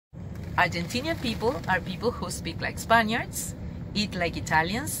Argentinian people are people who speak like Spaniards, eat like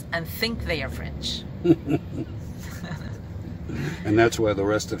Italians, and think they are French. And that's why the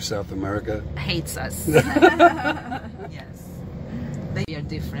rest of South America hates us. Yes, they are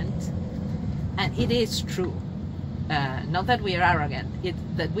different, and it is true. Not that we are arrogant,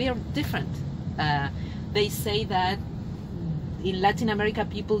 that we are different. They say that in Latin America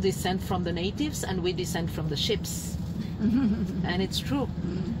people descend from the natives and we descend from the ships. And it's true.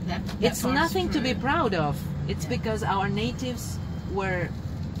 It's nothing to be proud of. It's because our natives were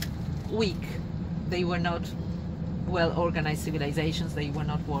weak. They were not well-organized civilizations. They were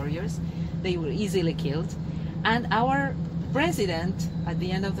not warriors. They were easily killed. And our president, at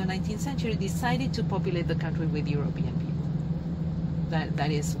the end of the 19th century, decided to populate the country with European people.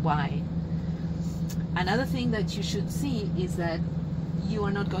 That is why. Another thing that you should see is that you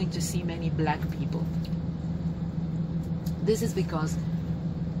are not going to see many black people. This is because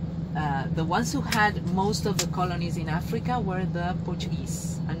the ones who had most of the colonies in Africa were the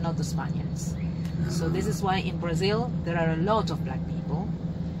Portuguese and not the Spaniards. So this is why in Brazil there are a lot of black people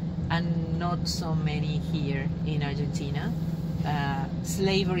and not so many here in Argentina.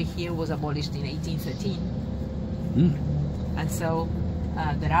 Slavery here was abolished in 1813. And so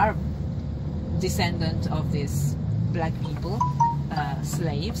there are descendants of these black people,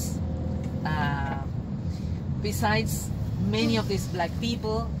 slaves. Besides many of these black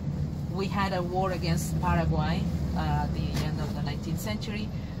people, we had a war against Paraguay at the end of the 19th century,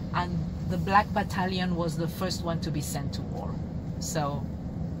 and the Black Battalion was the first one to be sent to war. So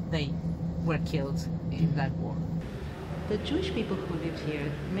they were killed in that war. The Jewish people who lived here,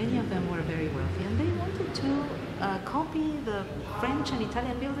 many of them were very wealthy, and they wanted to copy the French and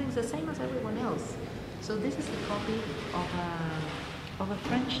Italian buildings the same as everyone else. So this is a copy of a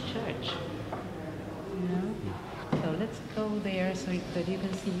French church. You know? So let's go there so that you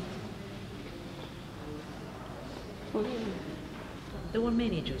can see. There were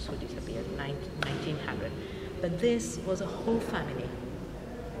many Jews who disappeared in 1900, but this was a whole family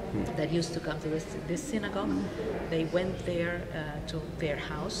that used to come to this synagogue. They went there to their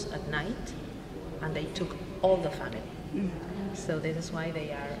house at night, and they took all the family. So this is why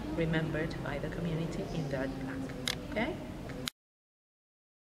they are remembered by the community in that black. Okay?